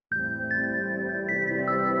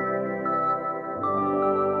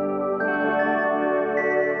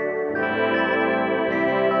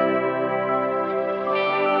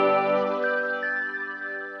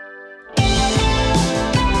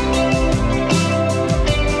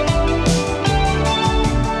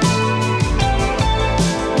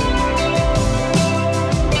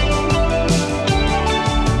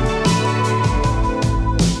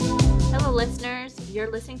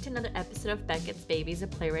Like It's Babies, a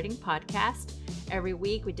playwriting podcast. Every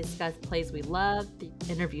week we discuss plays we love,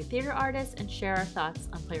 interview theater artists, and share our thoughts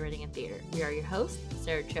on playwriting and theater. We are your hosts,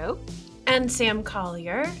 Sarah Cho and Sam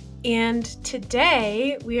Collier. And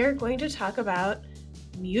today we are going to talk about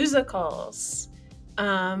musicals.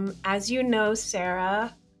 As you know,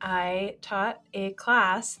 Sarah, I taught a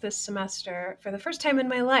class this semester for the first time in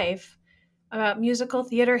my life about musical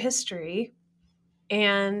theater history.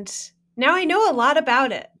 And now I know a lot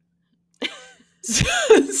about it.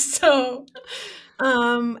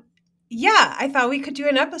 Yeah, I thought we could do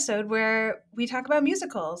an episode where we talk about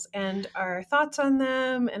musicals and our thoughts on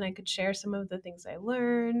them, and I could share some of the things I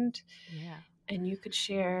learned. Yeah. And you could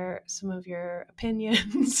share some of your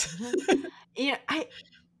opinions. I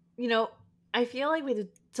feel like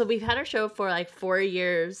we've had our show for like 4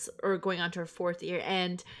 years or going on to our 4th year,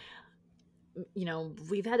 and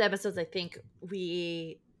we've had episodes, I think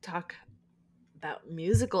we talk about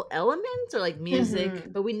musical elements or like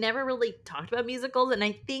music, but we never really talked about musicals, and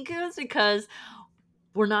I think it was because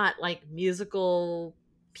we're not like musical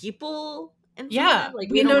people. Yeah, like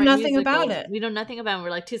we know nothing about it. We know nothing about it. We're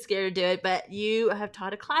like too scared to do it, but you have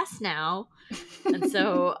taught a class now. And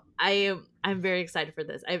so I'm very excited for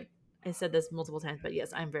this. I said this multiple times, but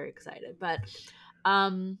yes, I'm very excited. But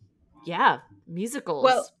yeah, musicals.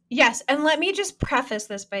 Well, yes, and let me just preface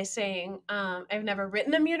this by saying I've never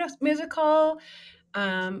written a musical.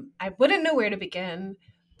 I wouldn't know where to begin,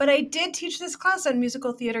 but I did teach this class on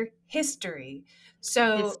musical theater history.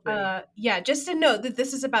 So just to note that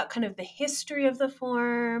this is about kind of the history of the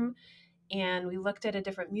form, and we looked at a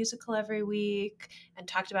different musical every week and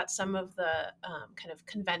talked about some of the kind of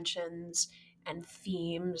conventions and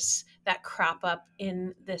themes that crop up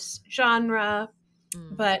in this genre.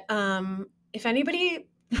 But if anybody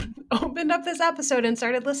opened up this episode and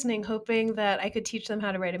started listening hoping that I could teach them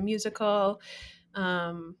how to write a musical,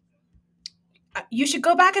 you should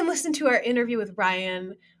go back and listen to our interview with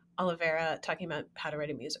Ryan Oliveira talking about how to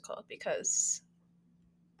write a musical, because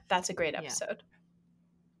that's a great episode.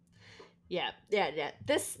 Yeah.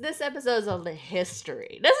 This episode is on the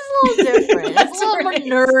history. This is a little different. It's a little more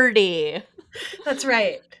nerdy. That's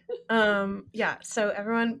right. So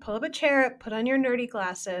everyone pull up a chair, put on your nerdy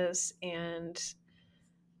glasses, and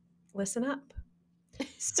listen up.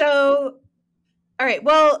 So, all right,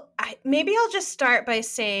 well, maybe I'll just start by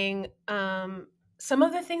saying some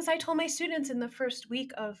of the things I told my students in the first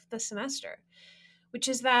week of the semester, which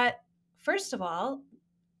is that, first of all,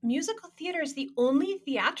 musical theater is the only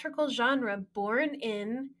theatrical genre born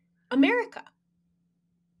in America.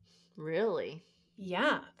 Really?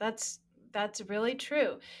 Yeah, that's really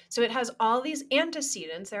true. So it has all these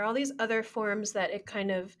antecedents. There are all these other forms that it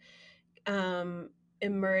kind of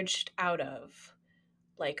emerged out of,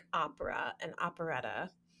 like opera and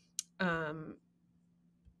operetta.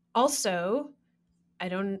 Also, I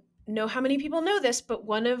don't know how many people know this, but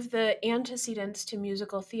one of the antecedents to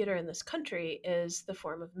musical theater in this country is the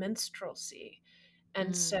form of minstrelsy.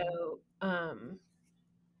 And so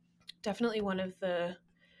definitely one of the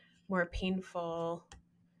more painful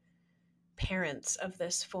parents of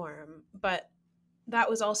this form, but that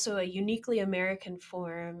was also a uniquely American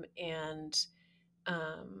form. And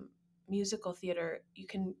musical theater, you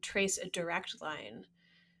can trace a direct line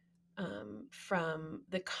from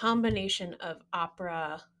the combination of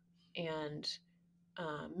opera and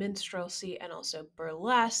minstrelsy, and also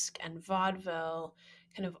burlesque and vaudeville,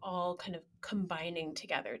 kind of combining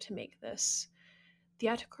together to make this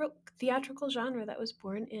theatrical genre that was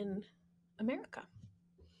born in America.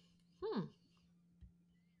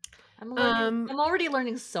 I'm already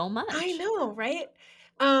learning so much. I know, right?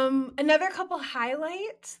 Another couple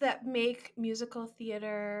highlights that make musical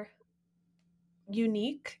theater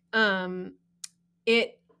unique.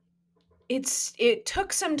 It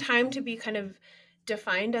took some time to be kind of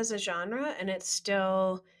defined as a genre, and it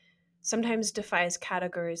still sometimes defies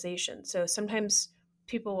categorization. So sometimes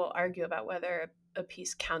people will argue about whether a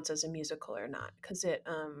piece counts as a musical or not, because it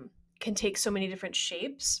can take so many different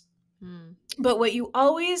shapes. But what you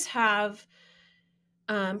always have,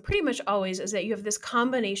 pretty much always, is that you have this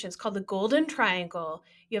combination. It's called the golden triangle.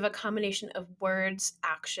 You have a combination of words,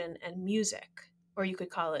 action, and music, or you could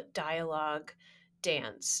call it dialogue,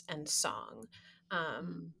 dance, and song.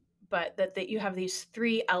 But that you have these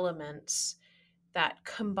three elements that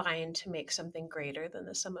combine to make something greater than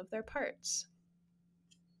the sum of their parts.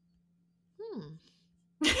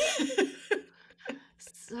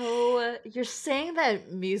 So you're saying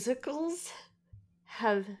that musicals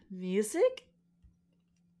have music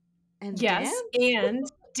and yes, and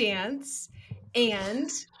dance and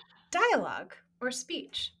dialogue or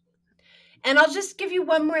speech. And I'll just give you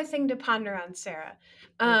one more thing to ponder on, Sarah.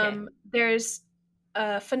 Okay. There's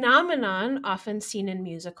a phenomenon often seen in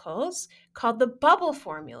musicals called the bubble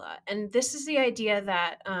formula. And this is the idea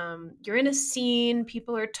that you're in a scene,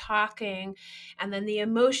 people are talking, and then the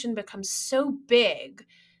emotion becomes so big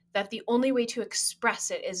that the only way to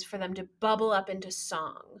express it is for them to bubble up into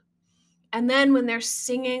song. And then when they're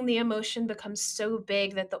singing, the emotion becomes so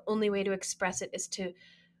big that the only way to express it is to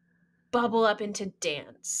bubble up into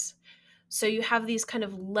dance. So you have these kind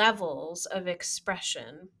of levels of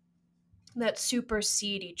expression that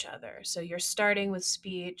supersede each other. So you're starting with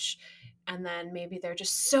speech, and then maybe they're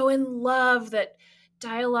just so in love that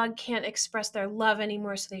dialogue can't express their love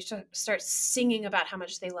anymore. So they start singing about how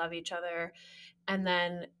much they love each other. And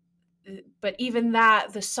then, but even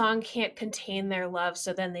that, the song can't contain their love.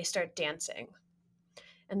 So then they start dancing.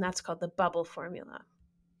 And that's called the bubble formula.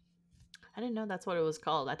 I didn't know that's what it was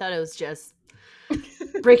called. I thought it was just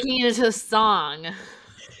breaking into a song.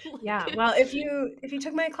 Yeah. Well, if you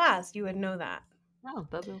took my class, you would know that. Oh,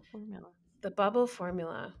 bubble formula. The bubble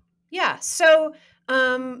formula. Yeah. So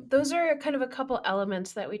those are kind of a couple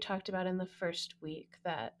elements that we talked about in the first week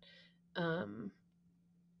um,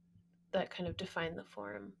 that kind of define the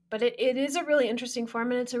form. But it is a really interesting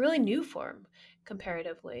form, and it's a really new form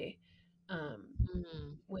comparatively um,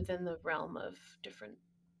 Mm. within the realm of different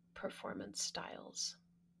performance styles.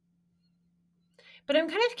 But I'm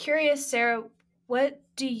kind of curious, Sarah, what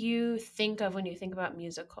do you think of when you think about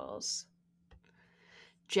musicals?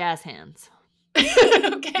 Jazz hands.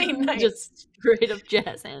 Okay, nice. Just straight up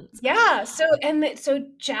jazz hands. Yeah, so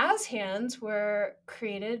jazz hands were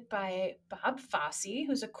created by Bob Fosse,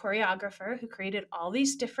 who's a choreographer who created all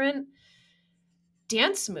these different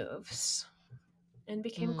dance moves and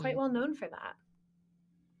became quite Mm. well known for that.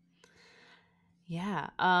 Yeah.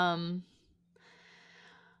 I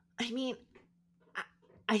mean, I,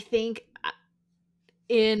 I think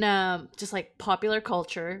in just like popular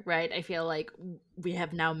culture, right? I feel like we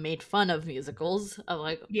have now made fun of musicals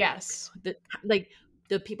of Yes. the like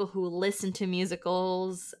the people who listen to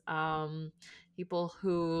musicals, people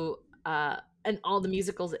who and all the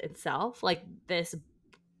musicals itself, like this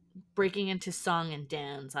breaking into song and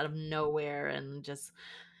dance out of nowhere and just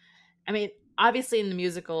I mean, obviously in the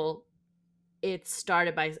musical it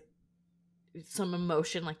started by some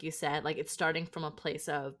emotion like you said, like it's starting from a place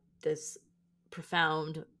of this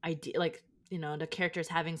profound idea, like the characters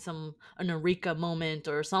having an eureka moment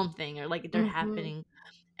or something, or like they're Hmm. happening,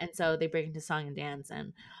 and so they break into song and dance,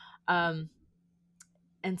 um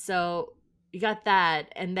and so you got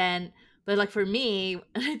that, and then but like for me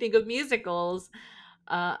when I think of musicals,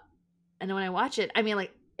 uh and when I watch it, I mean,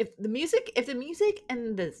 like if the music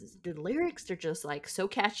and the lyrics are just like so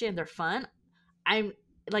catchy and they're fun, I'm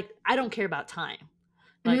like I don't care about time.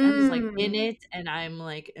 Like I'm just like in Mm. it and I'm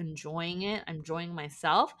like enjoying it. I'm enjoying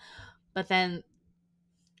myself. But then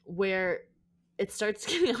where it starts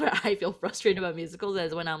getting where I feel frustrated about musicals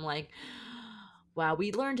is when I'm like, wow,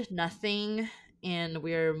 we learned nothing and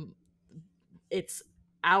it's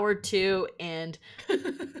hour two and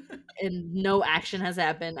no action has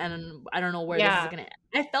happened and I don't know where this is Yeah. gonna end.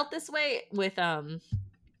 I felt this way with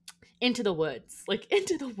Into the Woods. Like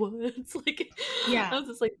Into the Woods. Like I Yeah. was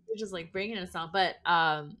just like they're just like bringing in a song. But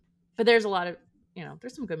there's a lot of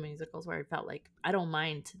there's some good musicals where I felt like I don't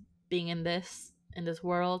mind being in this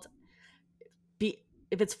world. Be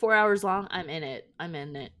if it's 4 hours long, I'm in it. I'm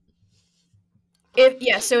in it.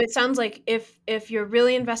 So it sounds like if you're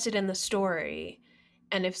really invested in the story,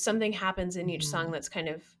 and if something happens in each song Mhm. that's kind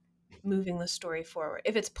of moving the story forward,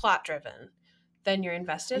 if it's plot driven, then you're I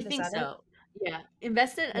invested. Is think that it? so. Yeah.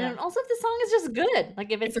 Invested and Yeah. then also if the song is just good.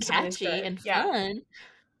 Like if If it's the song is catchy good. and Yeah. fun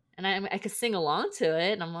and I could sing along to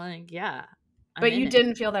it and I'm like, yeah, I'm But in you it.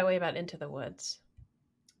 didn't feel that way about Into the Woods.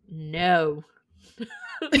 No.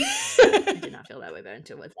 I did not feel that way about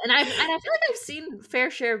Into the Woods. And I feel like I've seen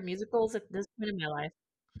fair share of musicals at this point in my life.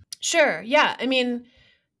 Sure. Yeah. I mean,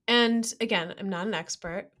 and again, I'm not an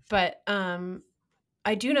expert, but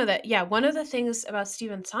I do know that one of the things about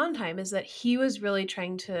Stephen Sondheim is that he was really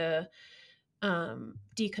trying to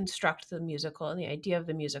deconstruct the musical and the idea of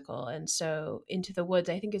the musical. And so Into the Woods,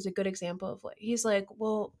 I think, is a good example of what he's like,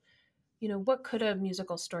 well, what could a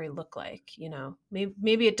musical story look like?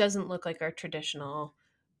 Maybe it doesn't look like our traditional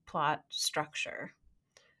plot structure.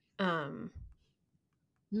 Um,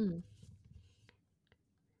 Hmm.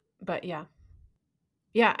 but yeah.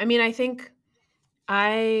 Yeah, I mean, I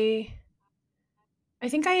I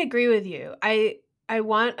think I agree with you. I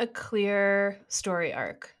want a clear story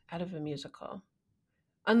arc out of a musical.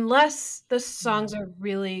 Unless the songs Yeah. are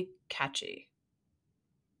really catchy.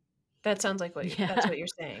 That sounds like that's Yeah. what you're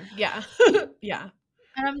saying. Yeah. Yeah.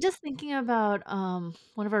 And I'm just thinking about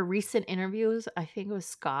one of our recent interviews. I think it was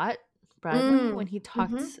Scott Bradley when Mm. he Mhm.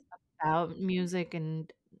 talked about music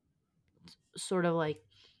and sort of like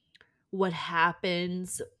what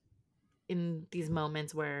happens in these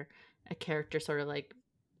moments where a character sort of like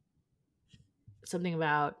something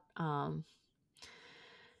about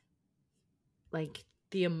like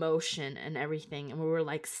the emotion and everything, and we were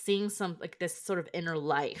like seeing some like this sort of inner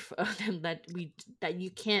life of them that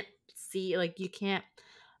you can't see, like you can't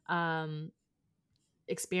um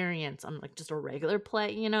experience on like just a regular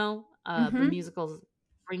play, but Mhm. musicals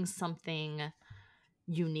bring something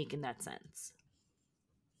unique in that sense.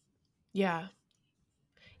 Yeah.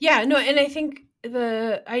 Yeah, no, and I think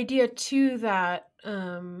the idea too that,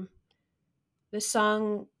 the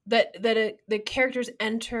song the characters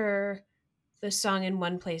enter the song in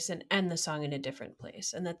one place and end the song in a different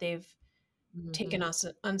place, and that they've taken Hmm. us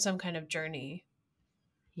on some kind of journey.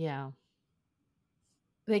 Yeah.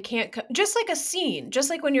 They can't just like a scene, just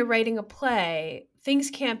like when you're writing a play,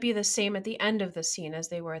 things can't be the same at the end of the scene as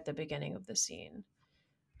they were at the beginning of the scene.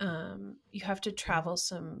 You have to travel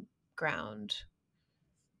some ground.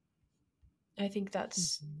 I think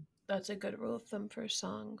Mhm. that's a good rule of thumb for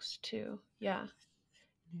songs too. Yeah.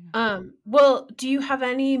 Yeah. Well, do you have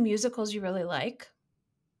any musicals you really like?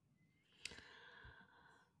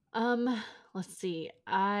 Um, let's see.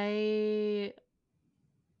 I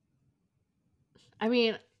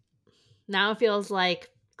mean, now it feels like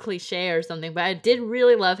cliche or something, but I did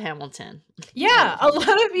really love Hamilton. I Yeah, love a Hamilton.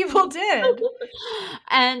 lot of people did.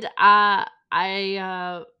 And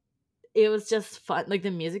I it was just fun. Like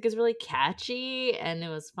the music is really catchy and it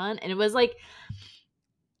was fun. And it was like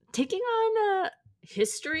taking on a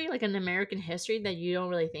history, like an American history that you don't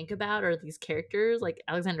really think about, or these characters like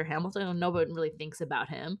Alexander Hamilton, nobody really thinks about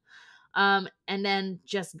him. And then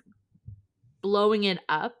just blowing it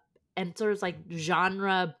up and sort of like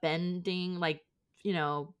genre bending, like,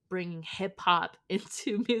 bringing hip hop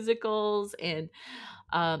into musicals and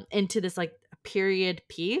into this like period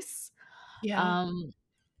piece. Yeah. Um,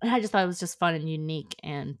 and I just thought it was just fun and unique,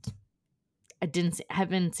 and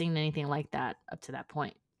haven't seen anything like that up to that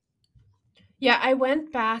point. Yeah, I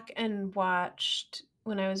went back and watched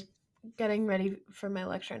when I was getting ready for my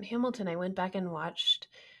lecture on Hamilton, I went back and watched,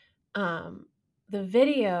 um, the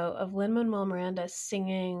video of Lin-Manuel Miranda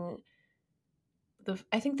singing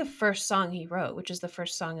I think the first song he wrote, which is the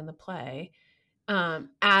first song in the play,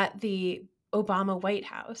 at the Obama White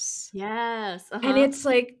House. Yes, And uh-huh. it's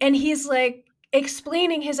like and he's, like,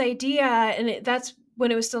 explaining his idea, and that's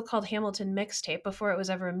when it was still called Hamilton Mixtape before it was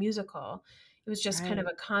ever a musical. It was just kind of Right.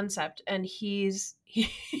 a concept, and he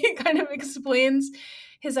kind of explains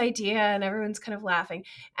his idea, and everyone's kind of laughing,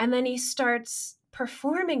 and then he starts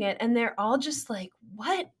performing it, and they're all just like,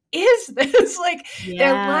 "What is this?" Like,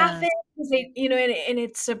 they're laughing Yes. 'cause and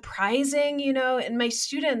it's surprising, and my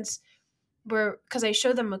students were, because I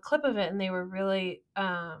showed them a clip of it, and they were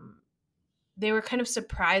kind of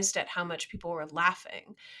surprised at how much people were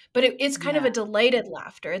laughing, but it's kind of Yeah. a delighted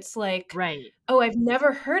laughter. It's like, Right. "Oh, I've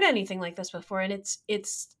never heard anything like this before," and it's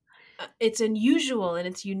unusual and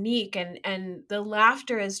it's unique, and the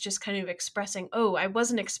laughter is just kind of expressing, "Oh, I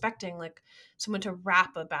wasn't expecting, like, someone to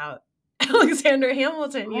rap about Alexander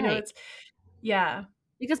Hamilton," Right. it's yeah.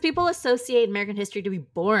 Because people associate American history to be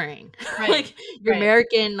boring. Right. Like, your Right.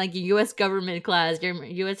 American, like, your US government class, your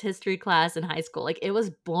US history class in high school, like, it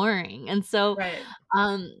was boring, and so, Right.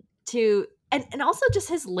 um, to and also just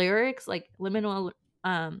his lyrics, like, Lin-Manuel,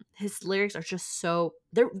 his lyrics are just so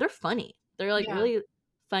they're funny. They're, like, Yeah. really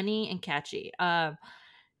funny and catchy, and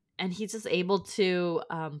he's just able to,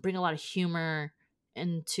 bring a lot of humor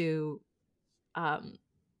into, um,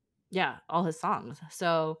 yeah, all his songs,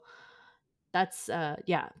 so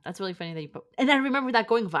yeah, that's really funny that you put, and I remember that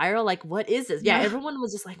going viral, like, "What is this?" Yeah, Yeah. everyone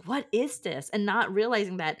was just like, "What is this?" And not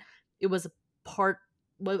realizing that it was a part,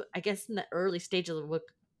 well, I guess in the early stages of what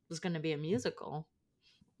was gonna be a musical.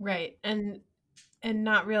 Right, and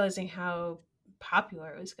not realizing how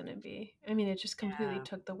popular it was gonna be. I mean, it just completely Yeah.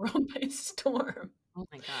 took the world by storm. Oh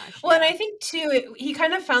my gosh, Well, and yeah. I think too, he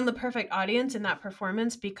kind of found the perfect audience in that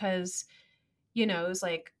performance because, it was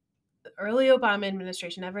like the early Obama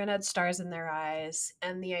administration, everyone had stars in their eyes,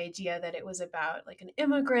 and the idea that it was about like an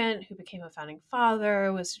immigrant who became a founding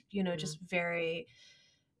father was, Mhm. just very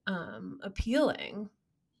appealing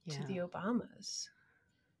to the Yeah, Obamas.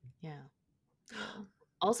 yeah. Yeah.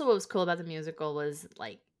 Also, what was cool about the musical was,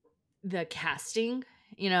 like, the casting,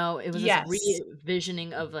 it was this Yes.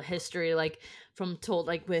 re-visioning of a history, like, from told,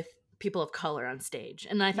 like, with people of color on stage,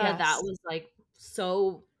 and I thought that Yes. was, like,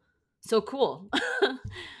 so cool.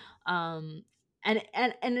 Um, and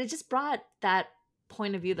it just brought that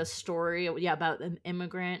point of view, the story, yeah, about an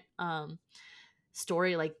immigrant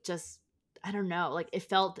story, like, just, I don't know, like, it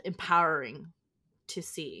felt empowering to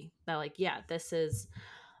see that, like, yeah, this is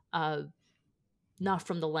uh not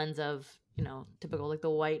from the lens of, typical, like, the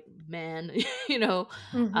white man, you know,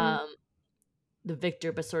 Mm-hmm. um the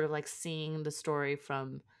victor, but sort of like seeing the story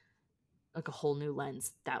from like a whole new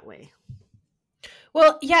lens that way.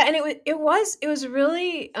 Well, yeah, and it was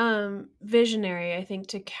really visionary, I think,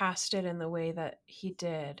 to cast it in the way that he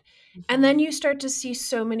did. And then Hmm. you start to see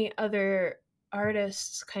so many other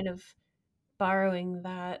artists kind of borrowing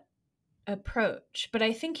that approach. But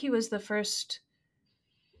I think he was the first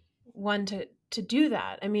one to do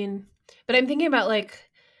that. I mean, but I'm thinking about like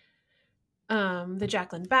the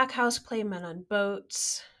Jacqueline Backhouse play Men on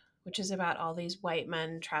Boats, which is about all these white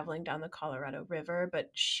men traveling down the Colorado River,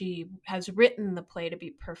 but she has written the play to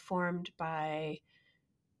be performed by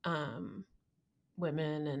um,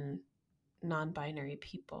 women and non-binary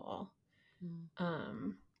people. Mm.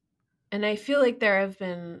 Um, and I feel like there have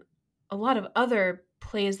been a lot of other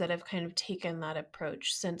plays that have kind of taken that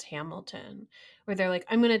approach since Hamilton, where they're like,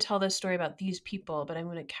 I'm going to tell this story about these people, but I'm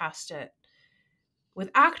going to cast it with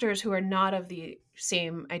actors who are not of the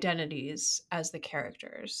same identities as the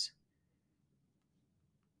characters.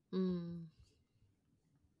 Mm.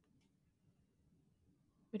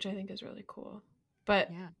 Which I think is really cool. But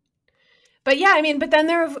Yeah. but yeah, I mean, but then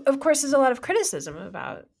there of course is a lot of criticism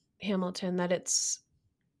about Hamilton, that it's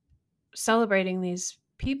celebrating these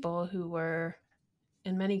people who were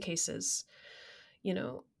in many cases, you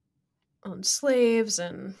know, owned slaves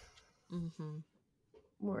and Hmm.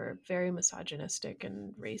 were very misogynistic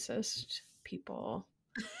and racist people.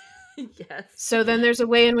 Yes. So then there's a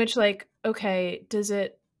way in which, like, okay, does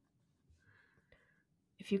it,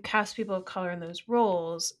 if you cast people of color in those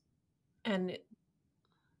roles and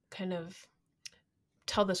kind of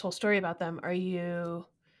tell this whole story about them, are you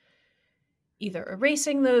either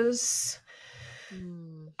erasing those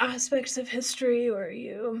Mm. aspects of history, or are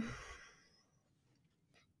you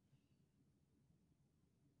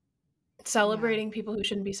Yeah. celebrating people who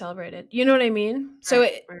shouldn't be celebrated? You know what I mean? So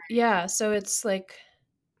Right. it, Right. yeah, so it's like,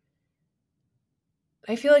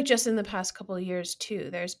 I feel like just in the past couple of years too,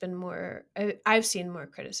 there's been more. I've seen more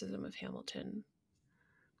criticism of Hamilton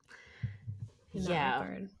in that Yeah.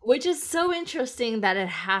 regard. Which is so interesting that it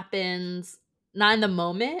happens not in the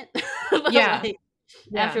moment, but Yeah, like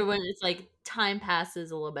yeah, after, when it's like time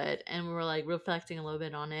passes a little bit and we're like reflecting a little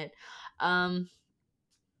bit on it. Um,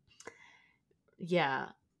 yeah.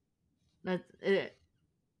 That's it.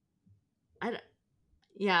 I, don't-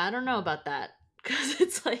 yeah, I don't know about that because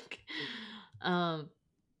it's like, um,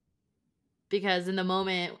 because in the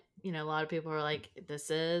moment, a lot of people are like,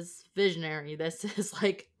 "This is visionary. This is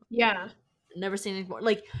like yeah, never seen it before."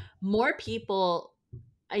 Like, more people,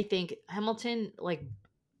 I think Hamilton, like,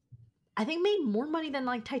 I think made more money than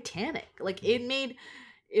like Titanic. Like,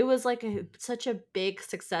 it was like such a big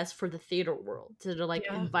success for the theater world to like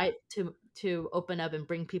yeah. invite to open up and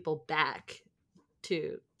bring people back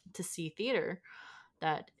to see theater,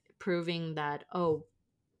 that proving that, oh,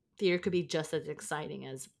 theater could be just as exciting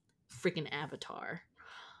as freaking Avatar.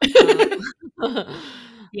 Um,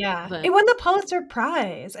 Yeah, but it won the Pulitzer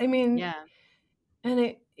Prize. I mean, yeah. and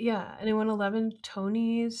it won 11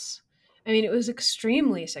 Tonys. I mean, it was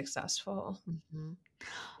extremely successful. Mhm.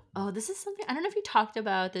 Oh, this is something, I don't know if you talked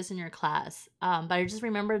about this in your class, but I just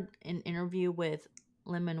remembered an interview with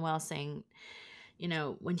Lin Manuel saying,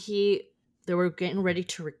 when they were getting ready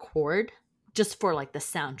to record just for like the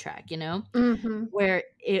soundtrack, Mhm. where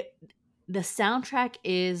the soundtrack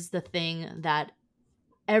is the thing that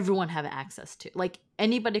everyone have access to. Like,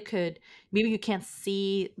 anybody could, maybe you can't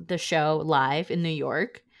see the show live in New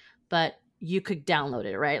York, but you could download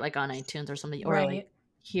it, right? Like on iTunes or something, or like Right.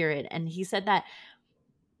 hear it. And he said that,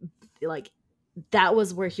 like, that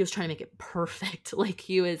was where he was trying to make it perfect. Like,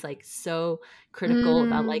 he was like so critical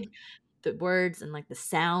about like Mm. the words and like the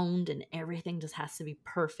sound, and everything just has to be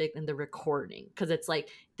perfect in the recording, because it's like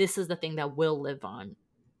this is the thing that will live on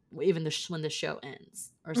even when the show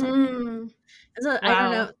ends or something. Mm. And so I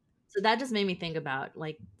don't know. Wow. So that just made me think about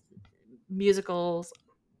like musicals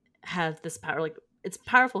have this power, like it's a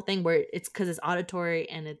powerful thing where it's because it's auditory,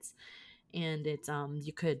 and it's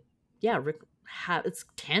you could, yeah, have, it's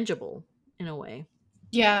tangible in a way.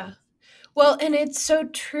 Yeah. Well, and it's so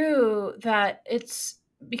true that it's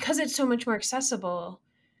because it's so much more accessible.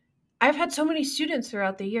 I've had so many students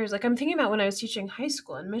throughout the years. Like, I'm thinking about when I was teaching high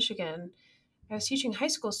school in Michigan. I was teaching high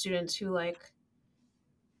school students who, like,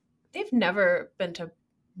 they've never been to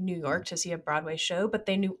New York to see a Broadway show, but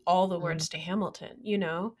they knew all the Mm. words to Hamilton, you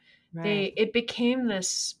know? They Right. it became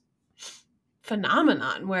this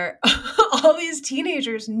phenomenon where all these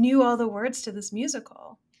teenagers knew all the words to this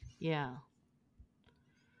musical. Yeah.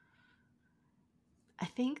 I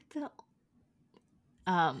think the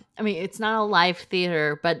I mean, it's not a live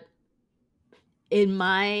theater, but in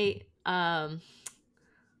my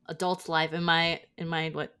adult life, in my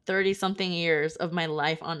what 30 something years of my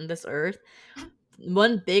life on this earth,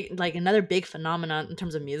 one big like another big phenomenon in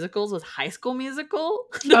terms of musicals was High School Musical,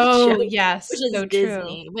 the show, Oh, which yes, is so true.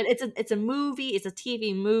 Disney. But it's a movie, it's a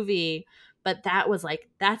TV movie, but that was like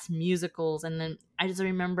that's musicals. And then I just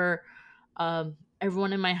remember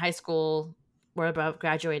everyone in my high school were about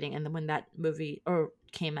graduating, and then when that movie or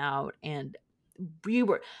came out, and we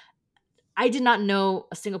were I did not know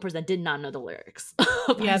a single person that did not know the lyrics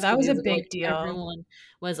of High Yeah, that School was a Musical. big Like deal. everyone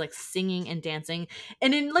was like singing and dancing,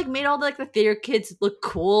 and it like made all the theater kids look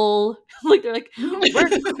cool. Like they're like, "We're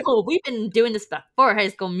cool. We've been doing this before High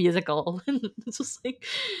School Musical." And it's just like,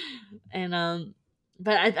 and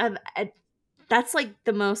but that's like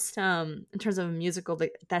the most in terms of a musical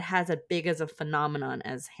that has as big as a phenomenon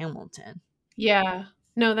as Hamilton. Yeah.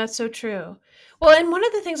 No, that's so true. Well, and one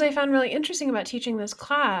of the things I found really interesting about teaching this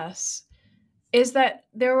class is that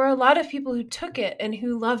there were a lot of people who took it and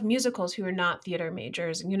who love musicals who are not theater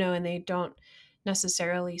majors, and they don't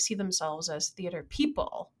necessarily see themselves as theater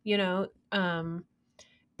people,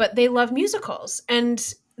 but they love musicals.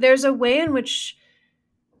 And there's a way in which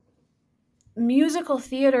musical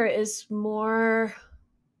theater is more,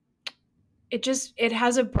 it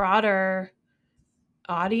has a broader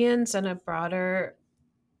audience and a broader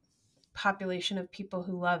population of people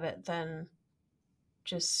who love it than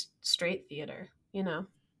just straight theater.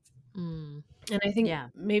 Mm, And I think yeah.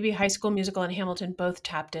 maybe High School Musical and Hamilton both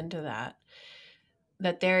tapped into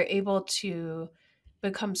that they're able to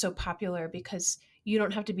become so popular because you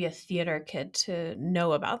don't have to be a theater kid to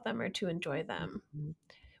know about them or to enjoy them. Mhm.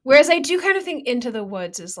 Whereas I do kind of think Into the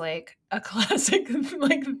Woods is like a classic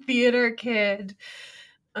like theater kid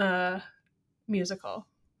uh musical.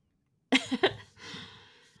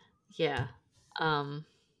 Yeah. Um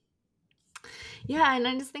yeah, and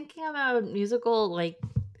I'm just thinking about musical like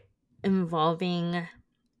involving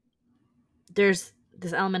there's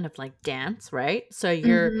this element of like dance, right? So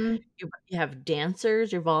Mhm. you have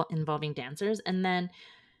dancers, involving dancers, and then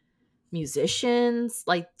musicians,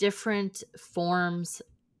 like different forms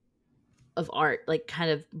of art, like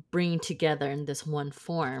kind of bringing together in this one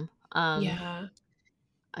form. Yeah.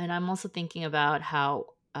 And I'm also thinking about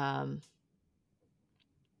how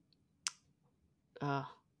uh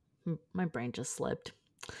my brain just slipped.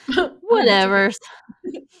 Oh, that's okay. Whatever.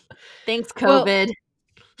 Thanks, Well, COVID.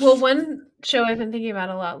 one show I've been thinking about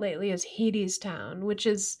a lot lately is Hadestown, which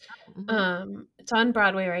is Mhm. it's on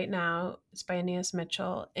Broadway right now. It's by Aeneas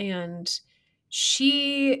Mitchell, and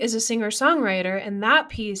she is a singer-songwriter, and that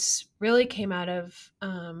piece really came out of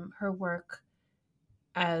her work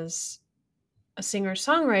as a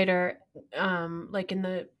singer-songwriter, like in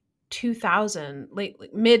the 2000 late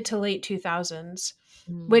like, mid to late 2000s,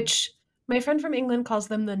 Mm. which my friend from England calls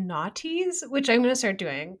them the naughties, which I'm gonna start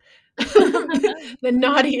doing. The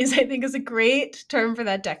naughties, I think, is a great term for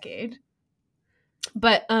that decade.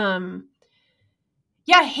 But,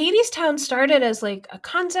 yeah, Hadestown started as, like, a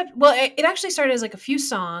concept. Well, it actually started as, like, a few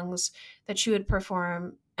songs that she would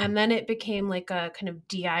perform, and then it became, like, a kind of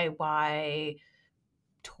DIY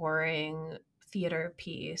touring theater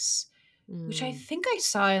piece, which I Mm. think I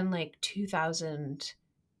saw in, like,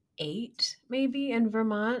 2008 maybe in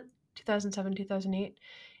Vermont, 2007, 2008.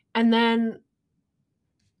 And then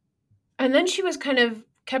she was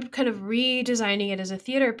kept kind of redesigning it as a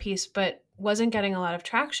theater piece, but wasn't getting a lot of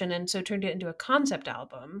traction, and so turned it into a concept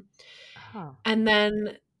album. Oh. And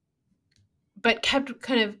then but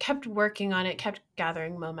kept working on it, kept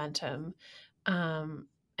gathering momentum.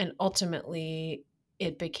 And ultimately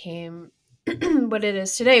it became what it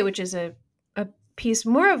is today, which is a piece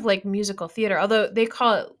more of like musical theater, although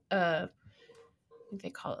I think they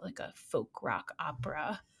call it like a folk rock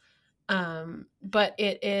opera. But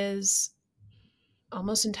it is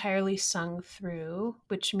almost entirely sung through,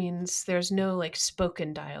 which means there's no like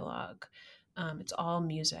spoken dialogue. It's all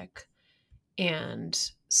music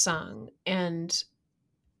and sung. And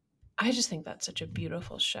I just think that's such a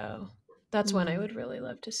beautiful show. That's one I Mm. would really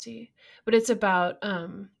love to see. But it's about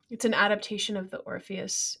it's an adaptation of the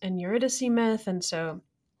Orpheus and Eurydice myth, and so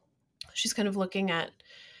she's kind of looking at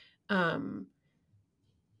um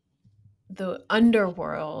the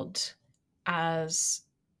underworld as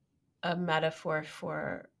a metaphor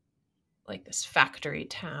for like this factory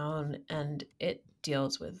town, and it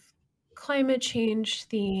deals with climate change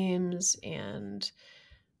themes and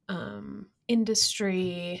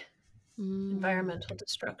industry, Mm. environmental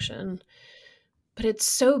destruction. but it's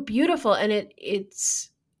so beautiful, and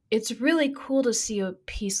it's really cool to see a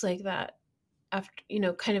piece like that after,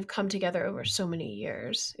 kind of come together over so many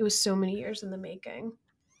years. It was so many years in the making.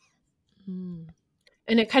 Mm.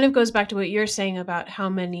 And it kind of goes back to what you're saying about how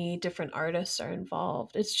many different artists are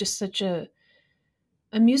involved. It's just such a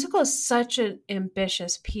musical is such an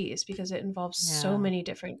ambitious piece because it involves so Yeah. many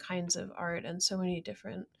different kinds of art and so many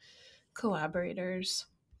different collaborators.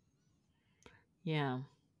 Yeah.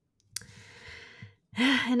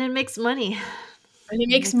 And it makes money. And it It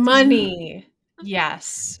makes makes money. money.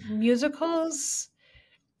 Yes. Musicals,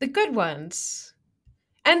 the good ones,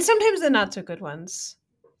 and sometimes the not so good ones,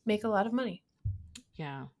 make a lot of money.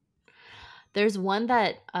 Yeah. There's one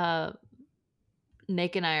that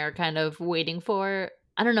Nick and I are kind of waiting for.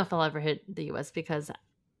 I don't know if I'll ever hit the US because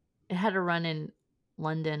it had a run in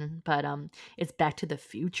London, but it's Back to the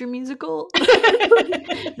Future musical.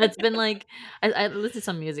 That's been like I listened to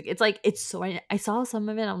some music. It's like it's so I saw some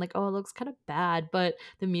of it. I'm like, oh, it looks kind of bad, but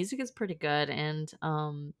the music is pretty good, and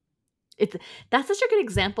it's that's such a good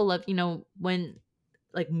example of when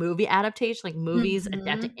like movie adaptation, like movies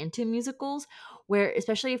adapted Mhm. into musicals, where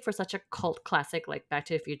especially for such a cult classic like Back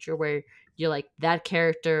to the Future, where you're like that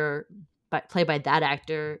character, but played by that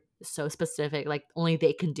actor, is so specific, like only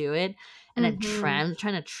they can do it, and then Mhm. trying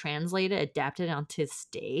to translate it, adapt it onto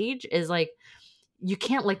stage is like you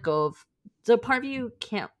can't let go of. So part of you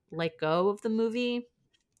can't let go of the movie,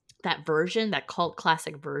 that version, that cult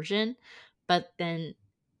classic version, but then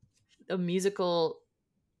a musical,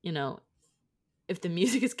 you know, if the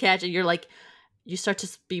music is catchy, you're like you start to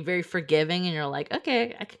be very forgiving and you're like,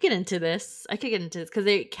 okay, I could get into this. I could get into this because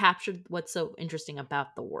they captured what's so interesting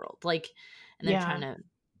about the world. Like, and they're trying Yeah, to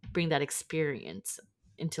bring that experience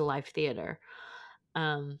into live theater.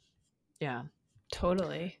 Um, yeah,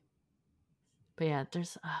 totally. but yeah,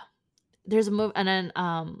 there's a movie, and then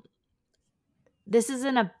this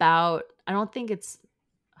isn't about. I don't think it's.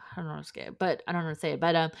 I don't know how to say it, but I don't know how to say it.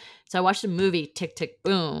 But so I watched the movie Tick Tick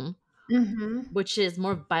Boom, Mhm. which is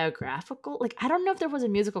more biographical. Like I don't know if there was a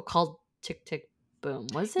musical called Tick Tick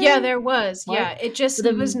Boom. Was Yeah, there? there was. What? Yeah, it But just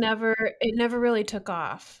was the never it never really took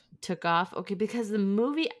off. took off. Okay, because the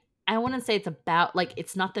movie, I wouldn't say it's about like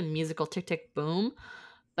it's not the musical Tick Tick Boom,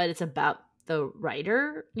 but it's about the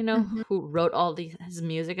writer, Mhm. who wrote all his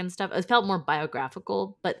music and stuff. It felt more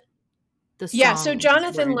biographical, but the Yeah, so songs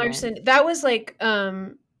were Jonathan in it. Larson, that was like,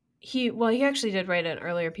 he actually did write an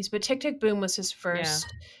earlier piece, but Tick Tick Boom was his Yeah,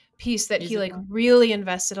 first piece that he, like, musical. really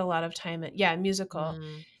invested a lot of time in. Yeah, musical.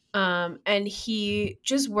 Mm, And he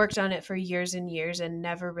just worked on it for years and years and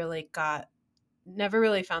never really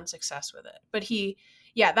found success with it. But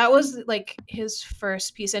yeah, that was, like, his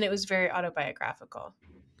first piece, and it was very autobiographical.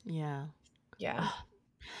 yeah. Yeah. Ugh,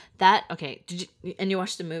 that okay. Did you and you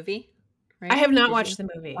watched the movie, I right? have not Did you? watched the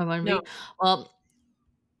Oh, movie. No. movie. Well,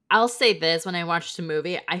 I'll say this: when I watched the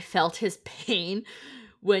movie, I felt his pain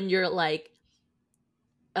when you're like,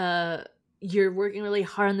 uh you're working really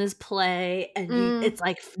hard on this play and Mm, it's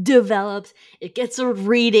like develops, it gets a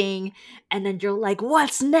reading, and then you're like,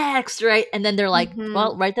 what's next, right? And then they're like, mhm.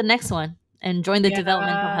 well, write the next one and join the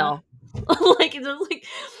developmental Yeah. hell. Like it's just like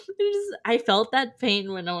I felt that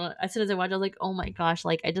pain when as soon as I watched, I was like, oh my gosh,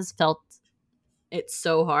 like I just felt it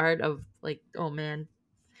so hard of like, oh man,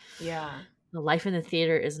 Yeah. the life in the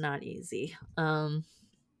theater is not easy.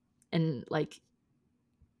 And like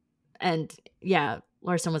and yeah,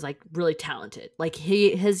 Larson was like really talented. Like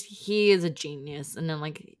he is a genius, and then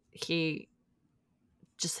like he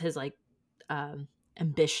just his like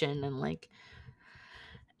ambition and like,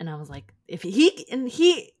 and I was like, if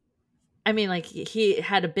he I mean like he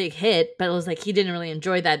had a big hit, but it was like he didn't really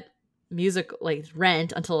enjoy that music like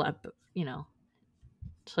Rent until you know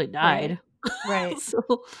until he Right. died. Right.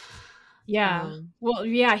 So Yeah. um Well,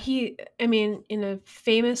 yeah, I mean, in a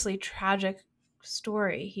famously tragic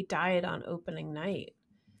story, he died on opening night.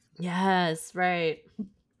 yes, right,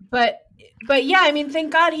 But but yeah, I mean,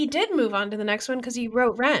 thank God he did move on to the next one because he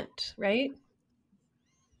wrote Rent, right?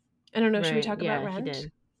 I don't know, should we right, talk about yeah, he Rent?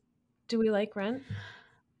 did. Do we like Rent?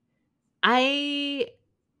 I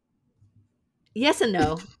Yes and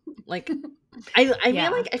no. Like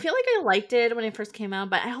Yeah. I feel like I liked it when it first came out,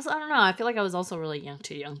 but I don't know. I feel like I was also really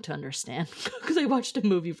too young to understand because I watched a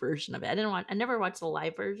movie version of it. I never watched the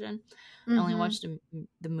live version. I only Mhm. watched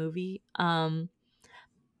the movie.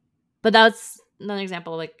 But that's another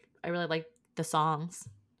example. Like I really like the songs,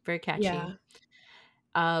 very catchy. Yeah,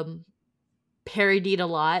 Um, Parodied a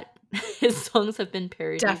lot. His songs have been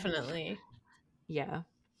parodied. definitely. Yeah,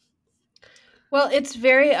 Well, it's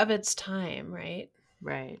very of its time, right?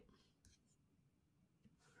 right.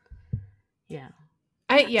 Yeah.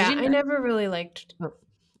 Did Yeah, you I know? never really liked Oh.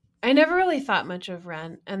 I never really thought much of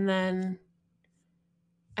Rent, and then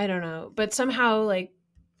I don't know, but somehow like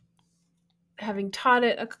having taught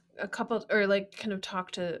it a couple, or like kind of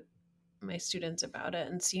talked to my students about it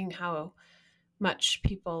and seeing how much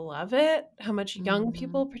people love it, how much young Mhm.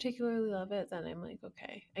 people particularly love it, then I'm like,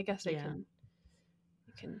 okay, I guess Yeah.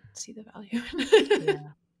 I can see the value.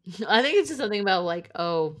 Yeah. I think it's just something about, like,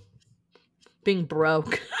 oh, being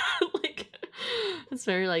broke. Like, it's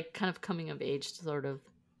very, like, kind of coming of age sort of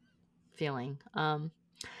feeling.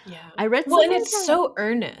 Yeah. I read Well, and somewhere it's that so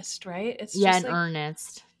earnest, right? It's yeah, just in like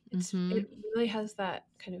earnest. Mhm. it really has that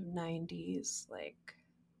kind of 90s like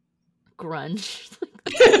Grunge.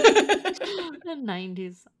 The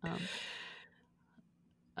 90s.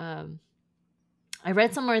 Um, I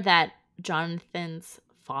read somewhere that Jonathan's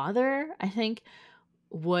father, I think,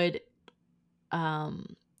 would,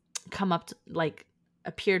 um, come up to, like,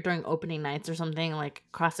 appear during opening nights or something, like,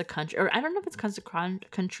 across the country, or I don't know if it's across the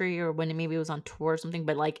country or when it maybe was on tour or something,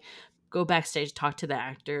 but, like, go backstage, talk to the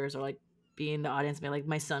actors, or, like, be in the audience and be like,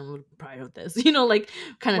 "My son would probably of this," like,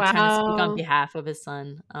 kinda trying to speak on wow. behalf of his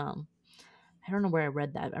son. I don't know where I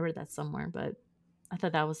read that. I read that somewhere, but I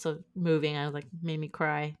thought that was so moving. I was like, made me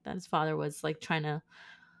cry that his father was like trying to,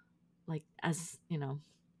 like, as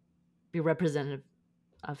be representative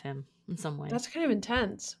of him in some way. That's kind of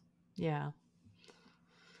intense. Yeah.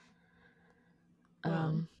 Wow.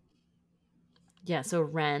 Um. Yeah. So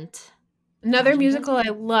Rent. Another Gosh, I'm trying to musical I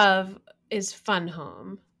think. love is Fun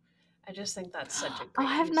Home. I just think that's such a Oh,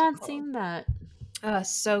 I great have not musical. seen that.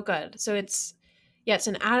 So good. So it's yeah, it's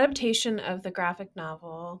an adaptation of the graphic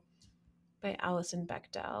novel by Alison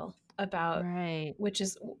Bechdel about Right. which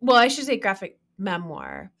is well, I should say graphic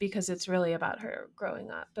memoir because it's really about her growing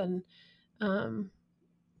up and um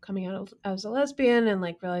coming out as a lesbian and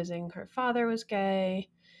like realizing her father was gay.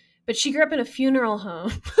 But she grew up in a funeral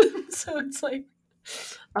home. So it's like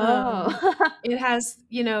um Oh. it has,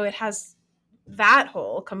 it has that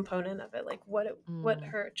whole component of it, like what Mm,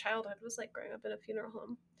 her childhood was like growing up in a funeral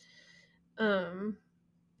home. Um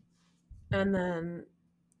and then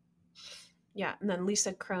yeah, and then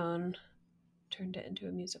Lisa Crone turned it into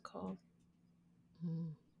a musical.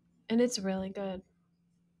 mm. And it's really good.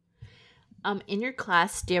 In your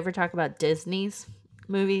class, do you ever talk about Disney's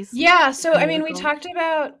movies Yeah, so and I mean musicals?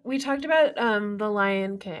 we talked about The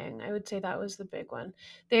Lion King. I would say that was the big one.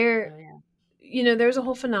 There Oh yeah. there's a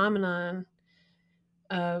whole phenomenon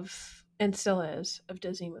of and still is of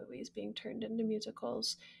Disney movies being turned into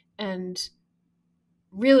musicals. And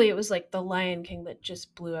really it was like The Lion King that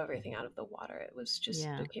just blew everything out of the water. It was just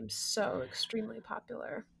Yeah. became so extremely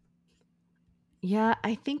popular. Yeah.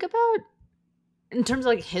 I think about in terms of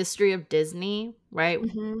like history of Disney, right?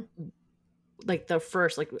 Hmm. Like the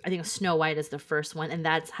first, like I think Snow White is the first one, and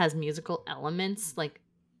that has musical elements like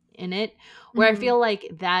in it, where I Hmm. feel like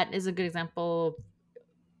that is a good example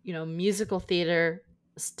of, musical theater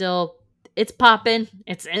still it's popping.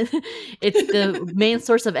 It's it's the main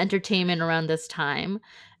source of entertainment around this time.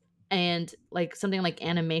 And like something like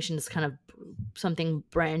animation is kind of something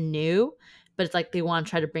brand new, but it's like they want to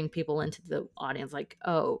try to bring people into the audience like,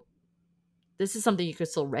 oh, this is something you could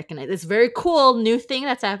still recognize. It's very cool new thing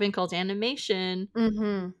that's happening called animation,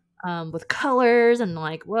 Hmm. with colors and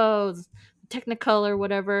like whoa, technicolor,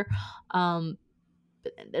 whatever. Um,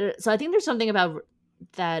 so I think there's something about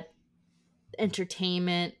that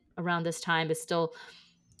entertainment around this time is still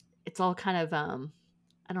it's all kind of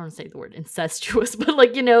I don't want to say the word incestuous, but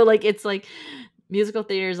like like it's like musical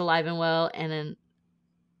theater is alive and well, and then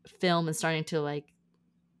film is starting to like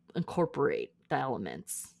incorporate the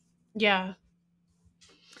elements. Yeah.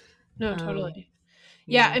 No, Um, totally.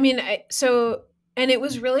 Yeah, yeah. I mean, and it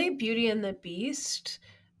was really Beauty and the Beast,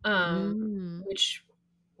 um, Mm, which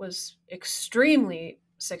was extremely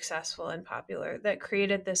successful and popular, that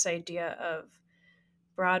created this idea of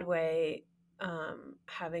Broadway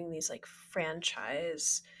having these like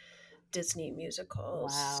franchise Disney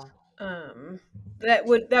musicals wow. um, that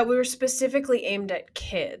were specifically aimed at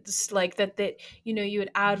kids, like that you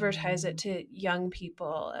would advertise it Mm. to young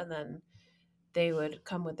people, and then they would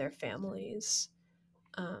come with their families.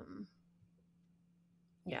 Um,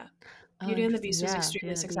 yeah, Oh, Beauty and the interesting. Beast was Yeah, Beauty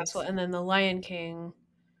extremely and the successful, Beast. and then The Lion King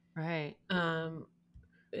Right. um,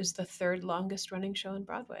 is the third longest running show on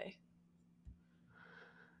Broadway,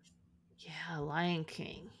 Yeah, Lion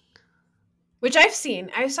King. which I've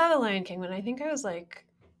seen. I saw The Lion King when I think I was like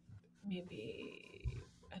maybe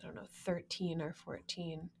I don't know 13 or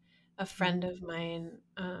 14. A friend Mm. of mine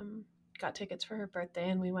got tickets for her birthday,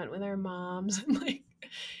 and we went with our moms, and like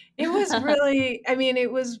it was really. I mean,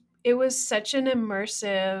 it was such an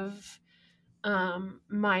immersive,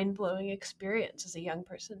 mind blowing experience as a young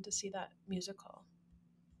person to see that musical.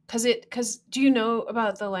 Because do you know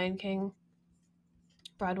about the Lion King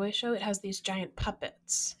Broadway show? It has these giant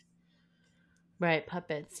puppets. Right,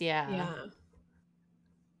 puppets. Yeah. Yeah.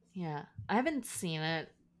 Yeah. I haven't seen it.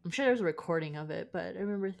 I'm sure there's a recording of it, but I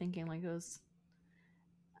remember thinking like it was,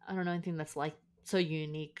 I don't know anything that's like so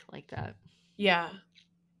unique like that. Yeah.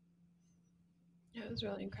 Yeah, it was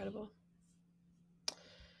really incredible.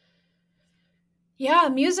 Yeah,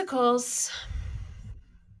 musicals.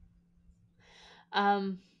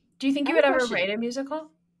 Um, Do you think I you have would a ever question. write a musical?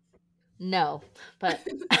 No, but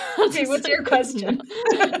Okay, what's your question?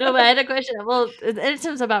 no, no, but I had a question. Well, in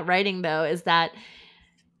terms about writing though, is that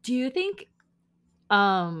do you think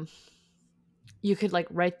um you could like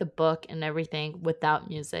write the book and everything without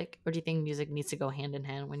music, or do you think music needs to go hand in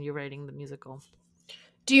hand when you're writing the musical?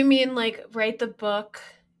 Do you mean like write the book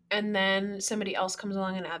and then somebody else comes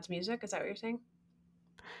along and adds music? Is that what you're saying?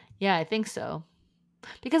 Yeah, I think so.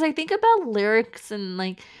 Because I think about lyrics and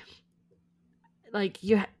like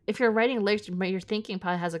you if you're writing lyrics, your thinking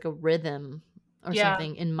probably has like a rhythm or Yeah.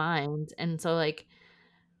 something in mind, and so like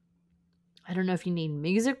I don't know if you need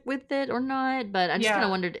music with it or not, but I just kind of Yeah.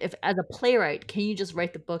 wondered if, as a playwright, can you just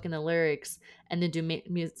write the book and the lyrics and then do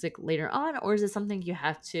music later on, or is it something you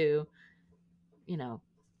have to, you know,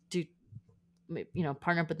 do,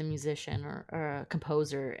 partner up with a musician or a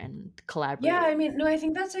composer and Yeah, collaborate? I mean, no, I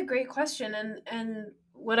think that's a great question, and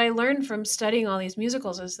what I learned from studying all these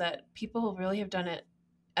musicals is that people really have done it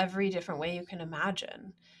every different way you can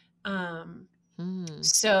imagine. Um, Hmm.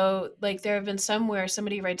 so, like, there have been some where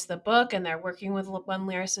somebody writes the book and they're working with one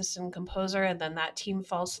lyricist and composer, and then that team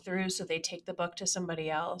falls through, so they take the book to somebody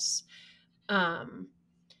else, um,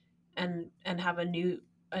 and have a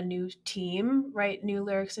new team write new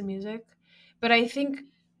lyrics and music. But I think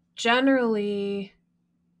generally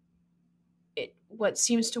what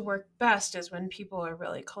seems to work best is when people are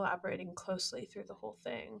really collaborating closely through the whole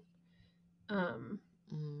thing. Um,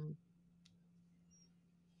 Mm.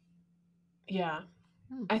 yeah,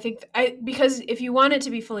 Hmm. I think I because if you want it to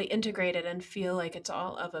be fully integrated and feel like it's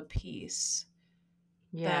all of a piece,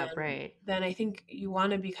 then Yeah, right. then I think you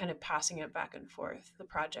want to be kind of passing it back and forth the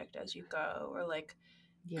project as you go, or like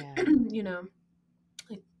Yeah. you know,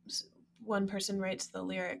 like one person writes the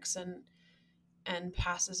lyrics and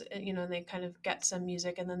passes it, and they kind of get some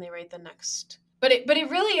music and then they write the next. But it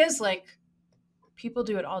really is like people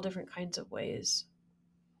do it all different kinds of ways.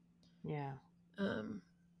 Yeah. Um,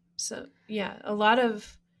 so yeah, a lot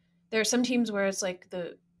of there are some teams where it's like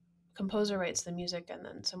the composer writes the music and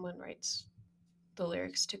then someone writes the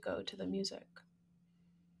lyrics to go to the music.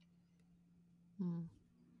 Hmm.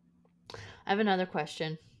 I have another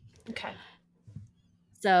question. Okay.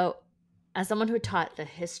 So, as someone who taught the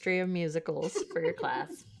history of musicals for your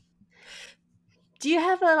class, do you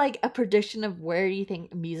have a prediction of where you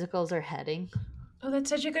think musicals are heading? Oh, that's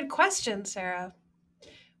such a good question, Sarah.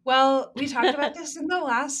 Well, we talked about this in the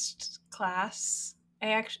last class.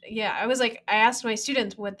 I was like, I asked my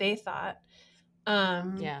students what they thought.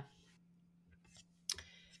 Um, Yeah.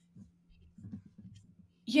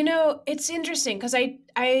 it's interesting because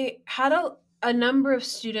I had a number of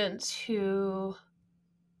students who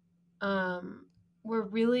um, were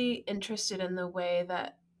really interested in the way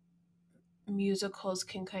that musicals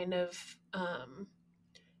can kind of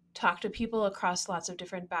talk to people across lots of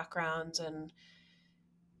different backgrounds and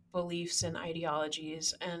beliefs and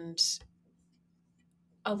ideologies. And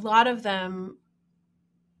a lot of them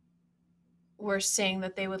were saying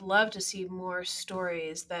that they would love to see more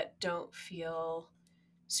stories that don't feel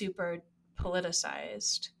super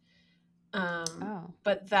politicized, Oh.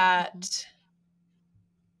 but Mhm. that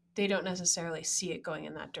they don't necessarily see it going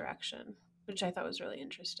in that direction, which I thought was really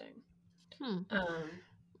interesting. Hmm. Um,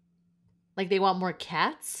 Like they want more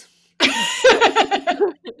cats?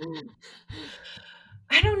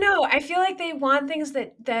 I don't know. I feel like they want things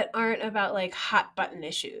that aren't about like hot button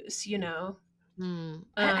issues. Hmm.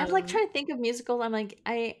 I'm like Um, trying to think of musicals. I'm like,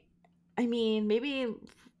 I mean, maybe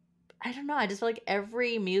I don't know. I just feel like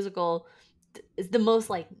every musical is the most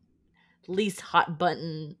like least hot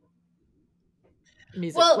button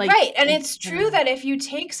music. well, Like, right, and I it's don't true know. that if you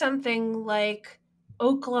take something like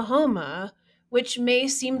Oklahoma, which may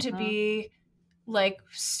seem to Uh-huh. be like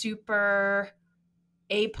super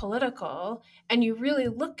apolitical, and you really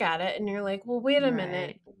look at it and you're like, well, wait a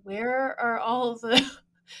minute, Right. where are all the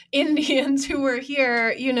Indians who were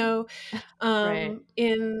here, Right.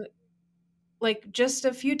 in like just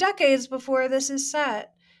a few decades before this is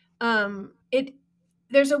set? It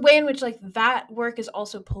There's a way in which like that work is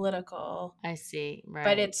also political, I see.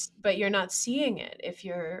 but Right. but you're not seeing it if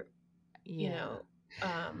you're, you Yeah. know,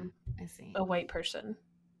 um, I see. a white person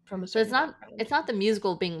from a So certain background. it's not the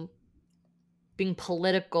musical being being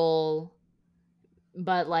political,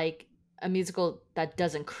 but like a musical that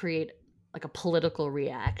doesn't create like a political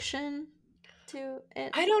reaction to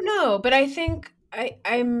it? I don't know, but I think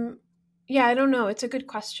I'm yeah, I don't know. It's a good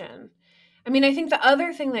question. I mean, I think the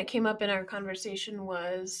other thing that came up in our conversation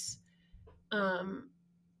was um,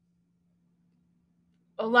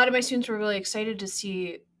 a lot of my students were really excited to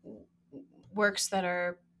see works that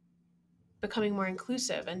are becoming more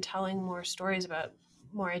inclusive and telling more stories about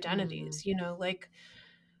more Mm, identities, like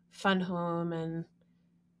Fun Home and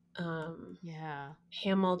um, yeah.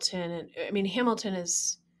 Hamilton. And I mean, Hamilton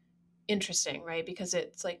is interesting, right? Because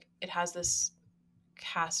it's like it has this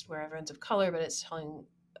cast where everyone's of color, but it's telling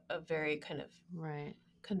a very kind of Right.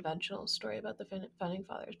 conventional story about the founding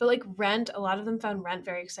fathers. But like Rent, a lot of them found Rent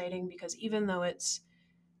very exciting because even though it's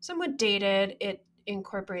somewhat dated, it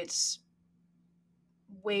incorporates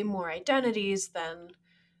way more identities than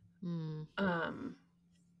Mm, um,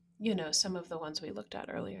 some of the ones we looked at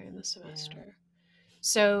earlier in the yeah. semester.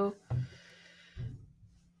 So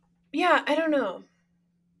yeah, I don't know.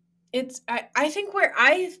 I think where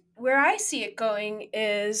I see it going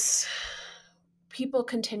is people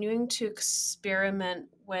continuing to experiment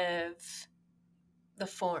with the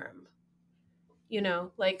form,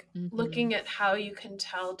 like Mhm. looking at how you can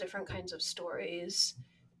tell different kinds of stories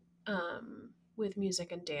with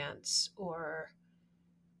music and dance or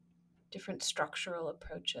different structural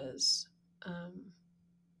approaches. Um,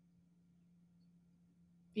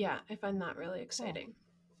 yeah, I find that really Cool. exciting.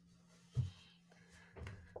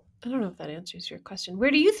 I don't know if that answers your question.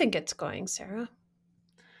 Where do you think it's going, Sarah?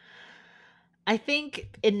 I think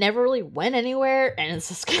it never really went anywhere, and it's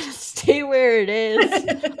just gonna stay where it is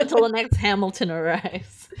until the next Hamilton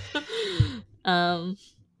arrives. um,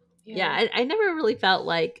 yeah, Yeah. I never really felt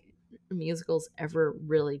like musicals ever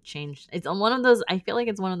really changed. It's on one of those. I feel like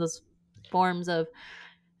it's one of those forms of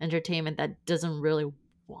entertainment that doesn't really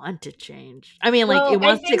want to change. I mean, like Well, it I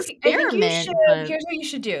wants to think I think you should. experiment, but Here's what you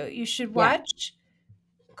should do. You should yeah,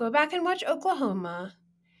 go back and watch Oklahoma,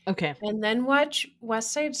 okay. and then watch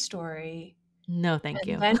West Side Story, No, thank and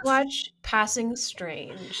you. then watch Passing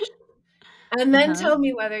Strange, and Uh then huh. tell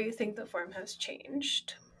me whether you think the form has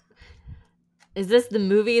changed. Is this the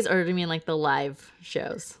movies or do you mean like the live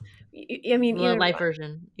shows? I mean, The either live one.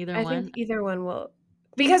 version, either I think one. either one will,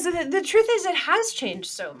 because the truth is, it has changed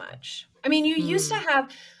so much. I mean, Hmm.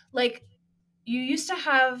 like, you used to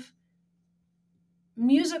have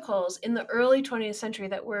musicals in the early 20th century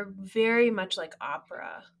that were very much like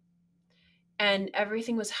opera, and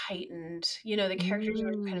everything was heightened. The characters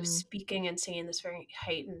were kind of Mm. speaking and singing in this very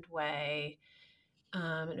heightened way.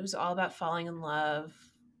 And it was all about falling in love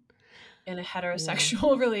in a Yeah.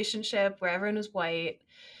 heterosexual relationship where everyone was white.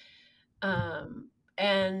 Um,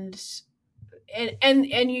 and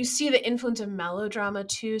and you see the influence of melodrama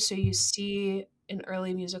too. So you see in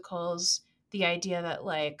early musicals the idea that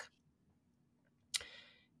like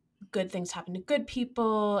good things happen to good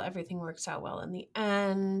people, everything works out well in the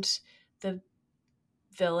end, the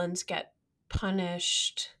villains get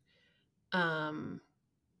punished. Um,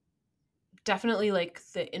 Definitely like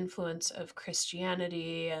the influence of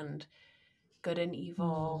Christianity and good and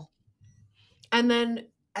Mm. evil. And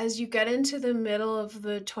then as you get into the middle of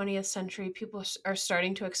the 20th century, people are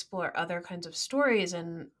starting to explore other kinds of stories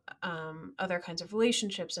and other kinds of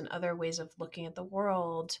relationships and other ways of looking at the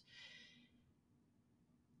world.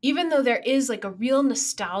 Even though there is like a real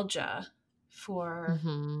nostalgia for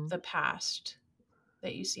Mhm. the past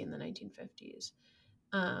that you see in the 1950s.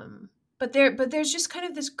 But there's just kind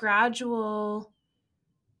of this gradual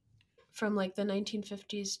from like the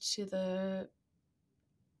 1950s to the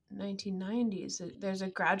 1990s. There's a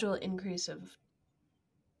gradual increase of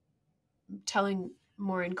telling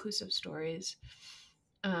more inclusive stories,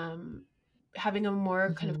 um, having a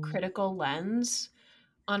more kind of Mhm. critical lens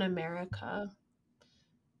on America.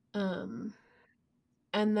 Um,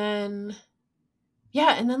 and then,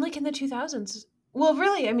 yeah, and then like in the 2000s, well,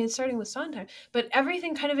 really, I mean, starting with Sondheim, but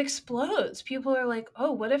everything kind of explodes. People are like,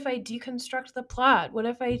 oh, what if I deconstruct the plot? What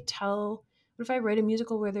if I write a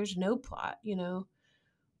musical where there's no plot,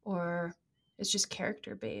 or it's just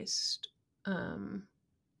character based?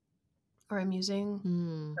 Or I'm using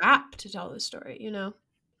Mm. rap to tell the story.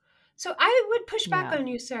 So I would push back Yeah. on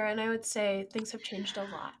you, Sarah, and I would say things have changed a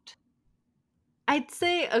lot. I'd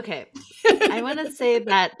say okay. I want to say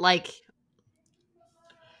that like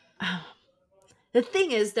the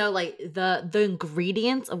thing is though like the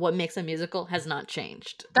ingredients of what makes a musical has not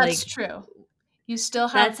changed. That's Like true. You still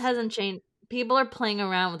that have, hasn't changed. People are playing